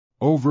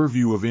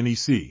Overview of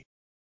NEC.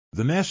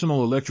 The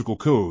National Electrical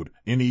Code,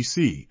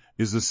 NEC,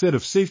 is a set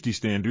of safety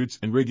standards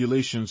and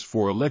regulations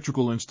for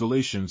electrical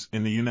installations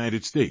in the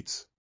United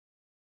States.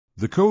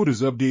 The code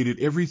is updated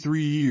every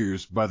 3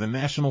 years by the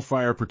National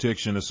Fire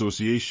Protection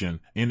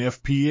Association,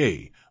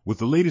 NFPA, with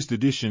the latest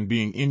edition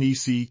being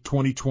NEC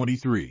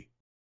 2023.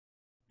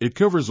 It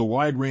covers a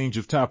wide range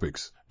of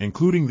topics,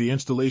 including the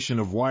installation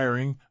of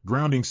wiring,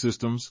 grounding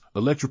systems,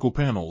 electrical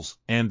panels,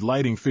 and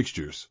lighting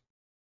fixtures.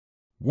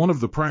 One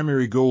of the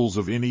primary goals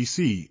of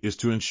NEC is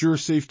to ensure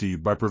safety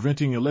by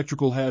preventing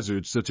electrical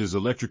hazards such as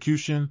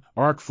electrocution,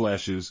 arc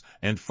flashes,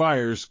 and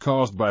fires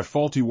caused by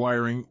faulty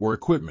wiring or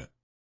equipment.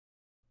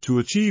 To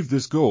achieve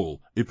this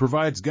goal, it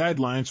provides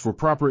guidelines for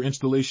proper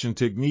installation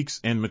techniques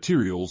and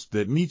materials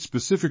that meet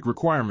specific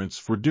requirements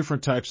for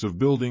different types of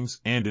buildings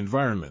and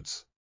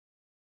environments.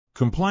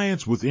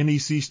 Compliance with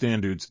NEC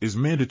standards is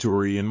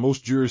mandatory in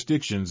most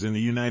jurisdictions in the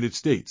United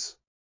States.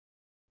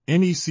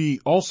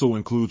 NEC also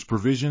includes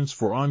provisions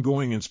for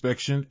ongoing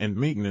inspection and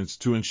maintenance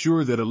to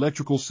ensure that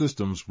electrical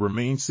systems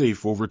remain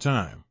safe over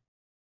time.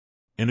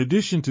 In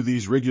addition to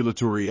these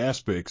regulatory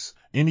aspects,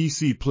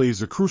 NEC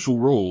plays a crucial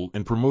role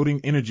in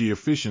promoting energy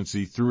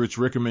efficiency through its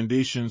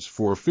recommendations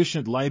for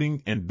efficient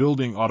lighting and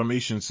building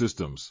automation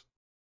systems.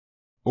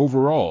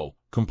 Overall,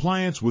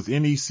 compliance with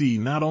NEC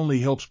not only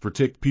helps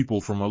protect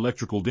people from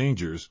electrical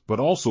dangers but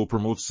also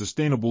promotes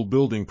sustainable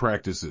building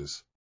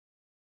practices.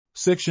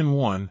 Section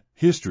 1,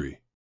 History.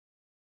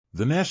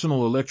 The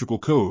National Electrical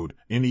Code,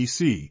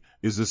 NEC,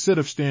 is a set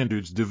of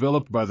standards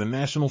developed by the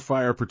National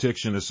Fire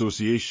Protection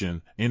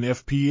Association,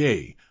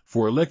 NFPA,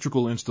 for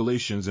electrical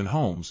installations in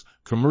homes,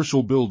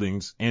 commercial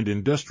buildings, and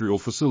industrial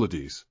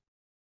facilities.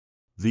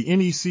 The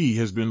NEC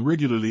has been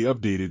regularly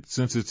updated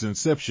since its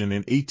inception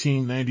in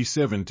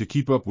 1897 to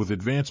keep up with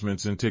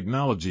advancements in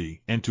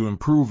technology and to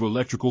improve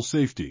electrical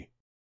safety.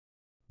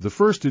 The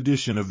first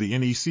edition of the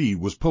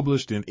NEC was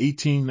published in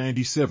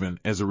 1897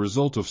 as a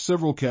result of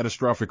several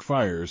catastrophic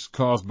fires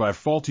caused by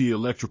faulty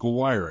electrical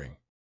wiring.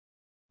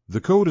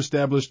 The code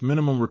established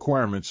minimum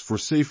requirements for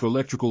safe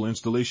electrical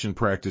installation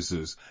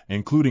practices,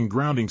 including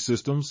grounding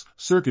systems,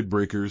 circuit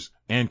breakers,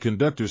 and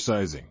conductor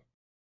sizing.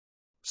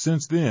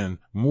 Since then,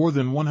 more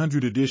than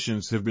 100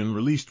 editions have been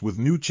released with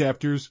new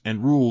chapters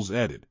and rules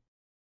added.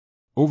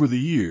 Over the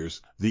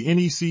years, the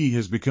NEC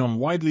has become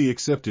widely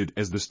accepted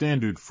as the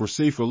standard for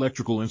safe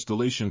electrical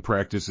installation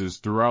practices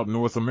throughout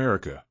North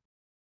America.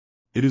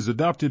 It is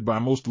adopted by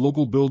most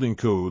local building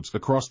codes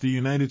across the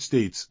United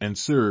States and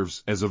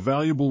serves as a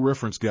valuable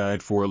reference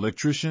guide for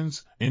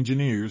electricians,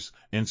 engineers,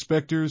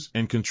 inspectors,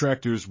 and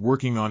contractors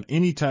working on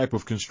any type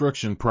of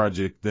construction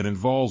project that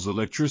involves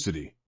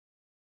electricity.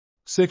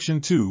 Section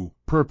 2,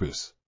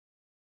 Purpose.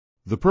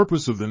 The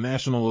purpose of the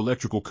National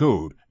Electrical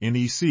Code,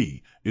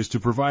 NEC, is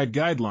to provide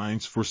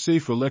guidelines for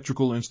safe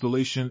electrical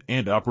installation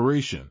and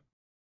operation.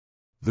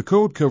 The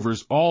code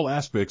covers all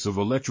aspects of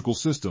electrical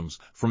systems,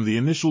 from the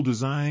initial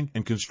design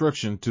and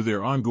construction to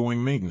their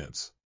ongoing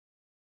maintenance.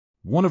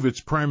 One of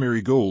its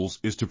primary goals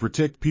is to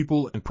protect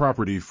people and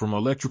property from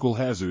electrical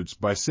hazards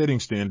by setting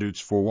standards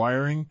for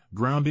wiring,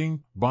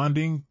 grounding,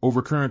 bonding,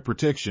 overcurrent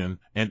protection,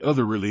 and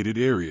other related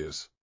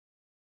areas.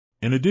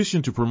 In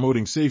addition to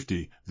promoting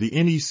safety, the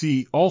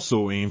NEC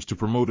also aims to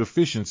promote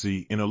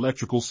efficiency in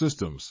electrical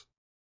systems.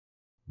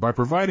 By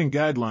providing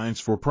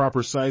guidelines for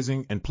proper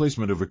sizing and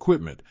placement of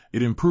equipment,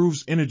 it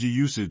improves energy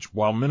usage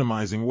while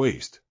minimizing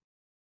waste.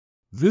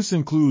 This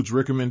includes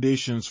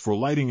recommendations for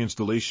lighting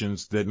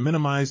installations that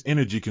minimize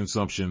energy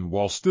consumption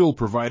while still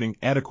providing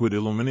adequate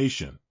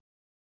illumination.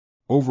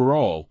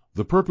 Overall,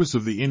 the purpose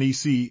of the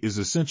NEC is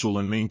essential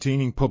in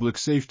maintaining public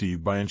safety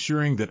by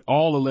ensuring that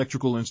all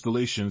electrical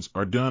installations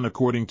are done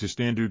according to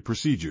standard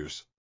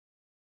procedures.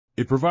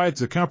 It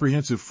provides a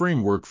comprehensive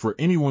framework for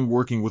anyone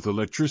working with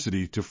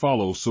electricity to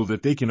follow so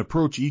that they can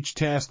approach each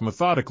task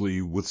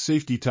methodically with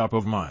safety top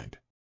of mind.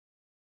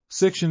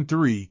 Section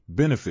 3,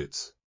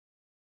 Benefits.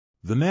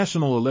 The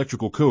National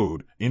Electrical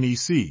Code,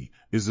 NEC,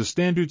 is a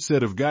standard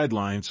set of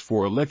guidelines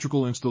for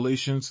electrical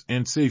installations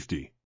and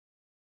safety.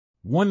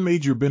 One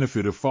major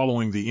benefit of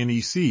following the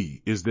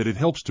NEC is that it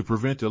helps to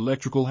prevent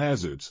electrical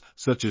hazards,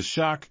 such as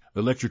shock,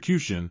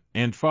 electrocution,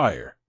 and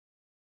fire.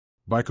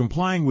 By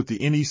complying with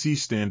the NEC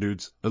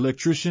standards,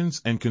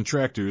 electricians and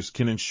contractors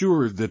can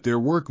ensure that their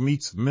work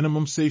meets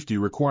minimum safety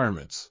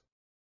requirements.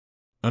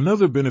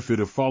 Another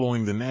benefit of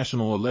following the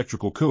National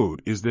Electrical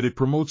Code is that it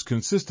promotes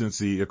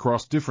consistency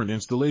across different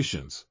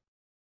installations.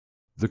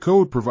 The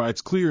code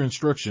provides clear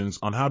instructions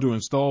on how to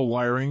install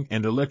wiring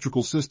and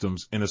electrical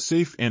systems in a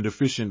safe and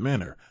efficient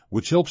manner,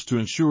 which helps to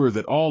ensure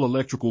that all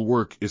electrical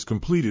work is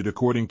completed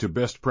according to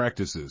best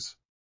practices.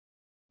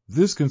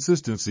 This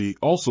consistency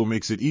also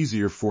makes it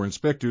easier for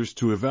inspectors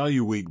to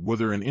evaluate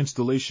whether an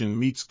installation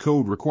meets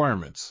code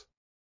requirements.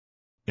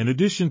 In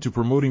addition to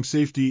promoting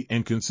safety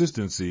and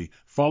consistency,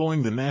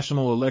 following the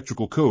National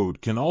Electrical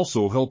Code can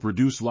also help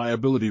reduce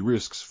liability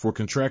risks for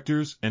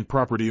contractors and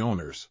property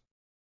owners.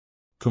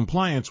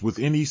 Compliance with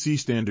NEC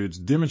standards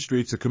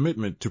demonstrates a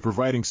commitment to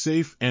providing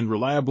safe and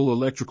reliable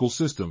electrical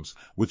systems,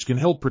 which can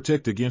help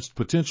protect against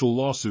potential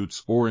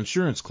lawsuits or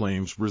insurance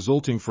claims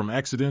resulting from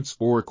accidents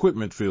or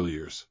equipment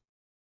failures.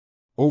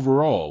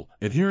 Overall,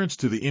 adherence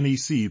to the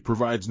NEC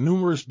provides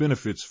numerous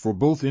benefits for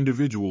both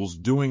individuals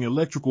doing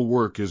electrical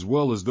work as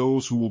well as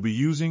those who will be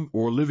using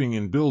or living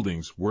in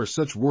buildings where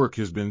such work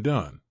has been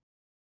done.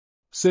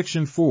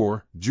 Section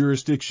 4.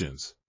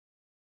 Jurisdictions.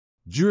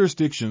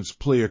 Jurisdictions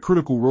play a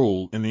critical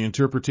role in the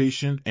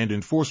interpretation and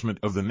enforcement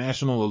of the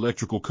National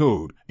Electrical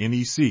Code,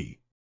 NEC.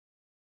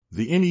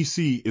 The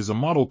NEC is a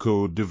model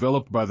code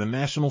developed by the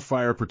National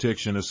Fire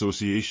Protection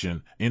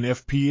Association,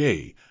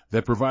 NFPA,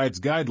 that provides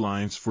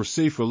guidelines for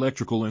safe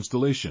electrical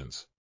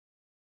installations.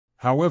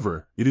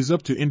 However, it is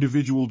up to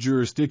individual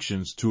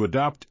jurisdictions to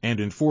adopt and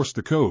enforce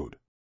the code.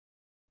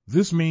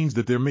 This means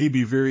that there may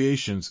be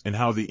variations in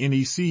how the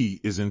NEC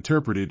is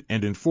interpreted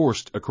and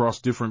enforced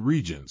across different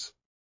regions.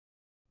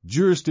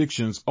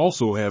 Jurisdictions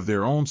also have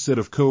their own set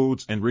of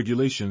codes and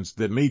regulations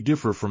that may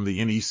differ from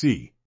the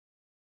NEC.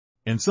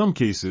 In some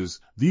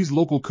cases, these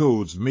local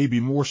codes may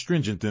be more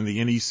stringent than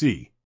the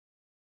NEC.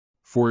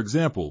 For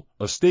example,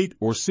 a state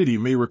or city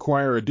may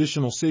require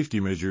additional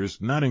safety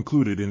measures not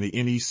included in the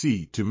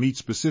NEC to meet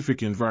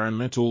specific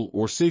environmental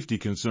or safety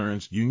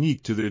concerns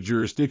unique to their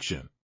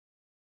jurisdiction.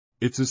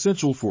 It's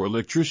essential for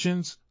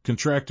electricians,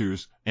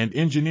 contractors, and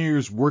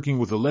engineers working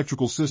with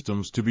electrical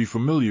systems to be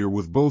familiar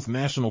with both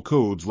national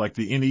codes like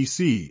the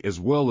NEC as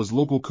well as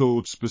local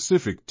codes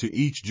specific to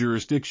each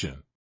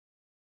jurisdiction.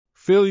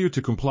 Failure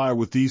to comply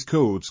with these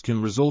codes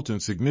can result in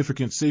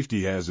significant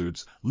safety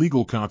hazards,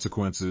 legal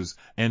consequences,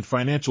 and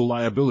financial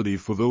liability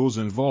for those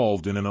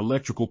involved in an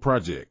electrical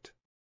project.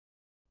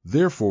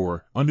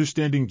 Therefore,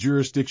 understanding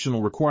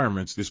jurisdictional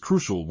requirements is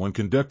crucial when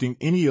conducting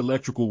any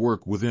electrical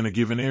work within a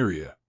given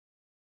area.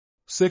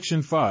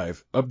 Section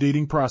 5.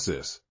 Updating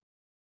Process.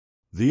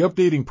 The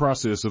updating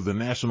process of the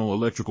National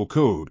Electrical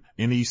Code,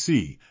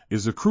 NEC,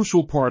 is a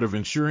crucial part of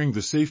ensuring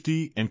the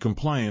safety and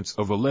compliance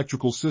of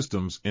electrical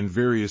systems in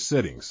various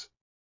settings.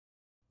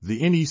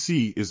 The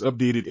NEC is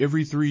updated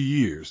every 3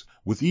 years,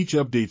 with each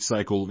update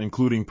cycle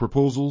including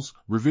proposals,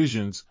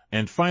 revisions,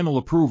 and final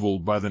approval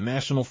by the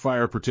National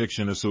Fire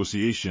Protection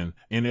Association,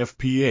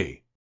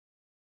 NFPA.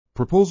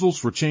 Proposals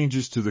for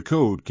changes to the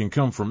code can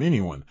come from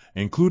anyone,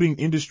 including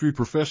industry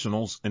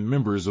professionals and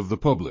members of the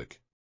public.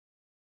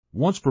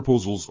 Once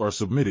proposals are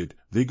submitted,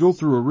 they go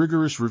through a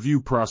rigorous review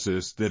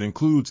process that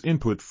includes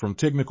input from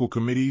technical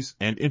committees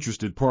and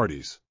interested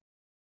parties.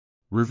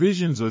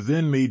 Revisions are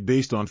then made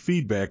based on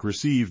feedback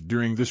received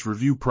during this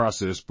review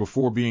process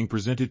before being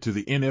presented to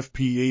the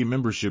NFPA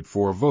membership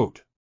for a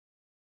vote.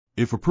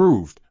 If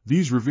approved,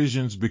 these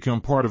revisions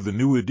become part of the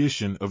new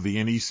edition of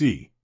the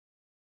NEC.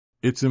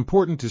 It's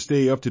important to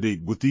stay up to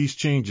date with these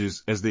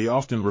changes as they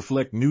often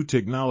reflect new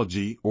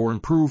technology or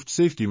improved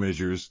safety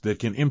measures that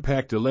can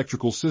impact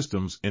electrical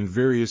systems in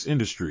various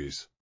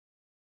industries.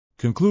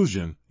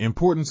 Conclusion: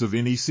 Importance of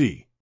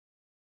NEC.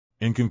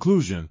 In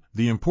conclusion,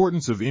 the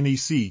importance of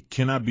NEC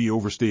cannot be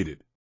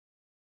overstated.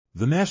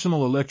 The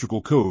National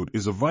Electrical Code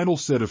is a vital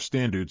set of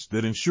standards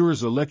that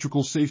ensures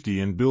electrical safety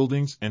in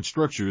buildings and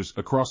structures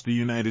across the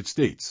United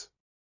States.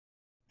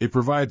 It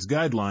provides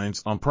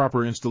guidelines on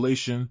proper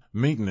installation,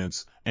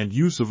 maintenance, and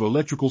use of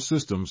electrical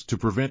systems to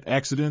prevent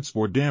accidents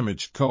or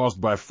damage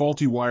caused by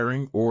faulty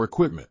wiring or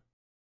equipment.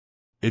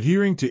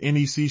 Adhering to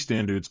NEC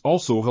standards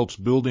also helps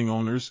building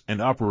owners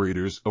and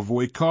operators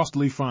avoid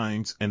costly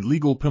fines and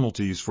legal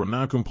penalties for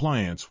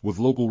noncompliance with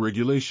local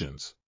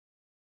regulations.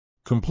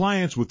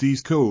 Compliance with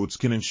these codes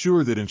can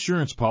ensure that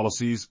insurance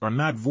policies are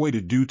not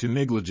voided due to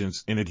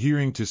negligence in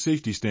adhering to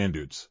safety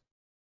standards.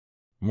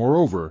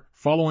 Moreover,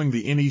 following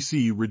the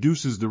NEC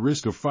reduces the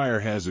risk of fire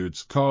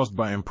hazards caused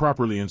by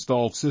improperly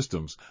installed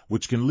systems,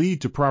 which can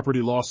lead to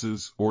property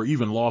losses or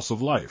even loss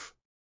of life.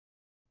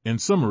 In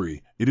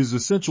summary, it is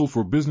essential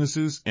for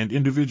businesses and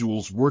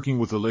individuals working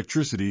with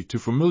electricity to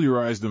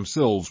familiarize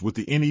themselves with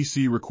the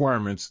NEC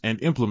requirements and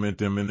implement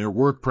them in their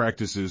work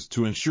practices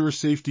to ensure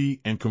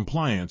safety and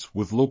compliance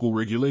with local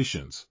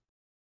regulations.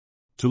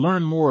 To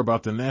learn more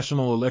about the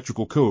National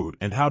Electrical Code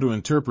and how to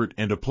interpret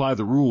and apply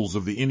the rules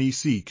of the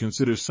NEC,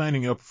 consider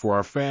signing up for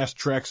our Fast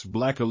Tracks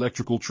Black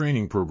Electrical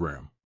Training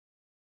Program.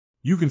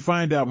 You can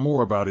find out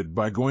more about it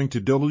by going to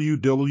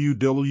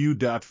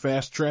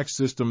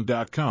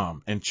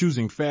www.fasttracksystem.com and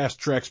choosing Fast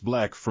Tracks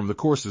Black from the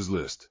courses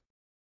list.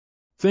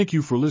 Thank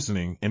you for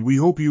listening, and we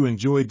hope you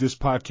enjoyed this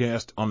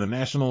podcast on the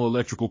National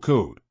Electrical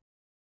Code.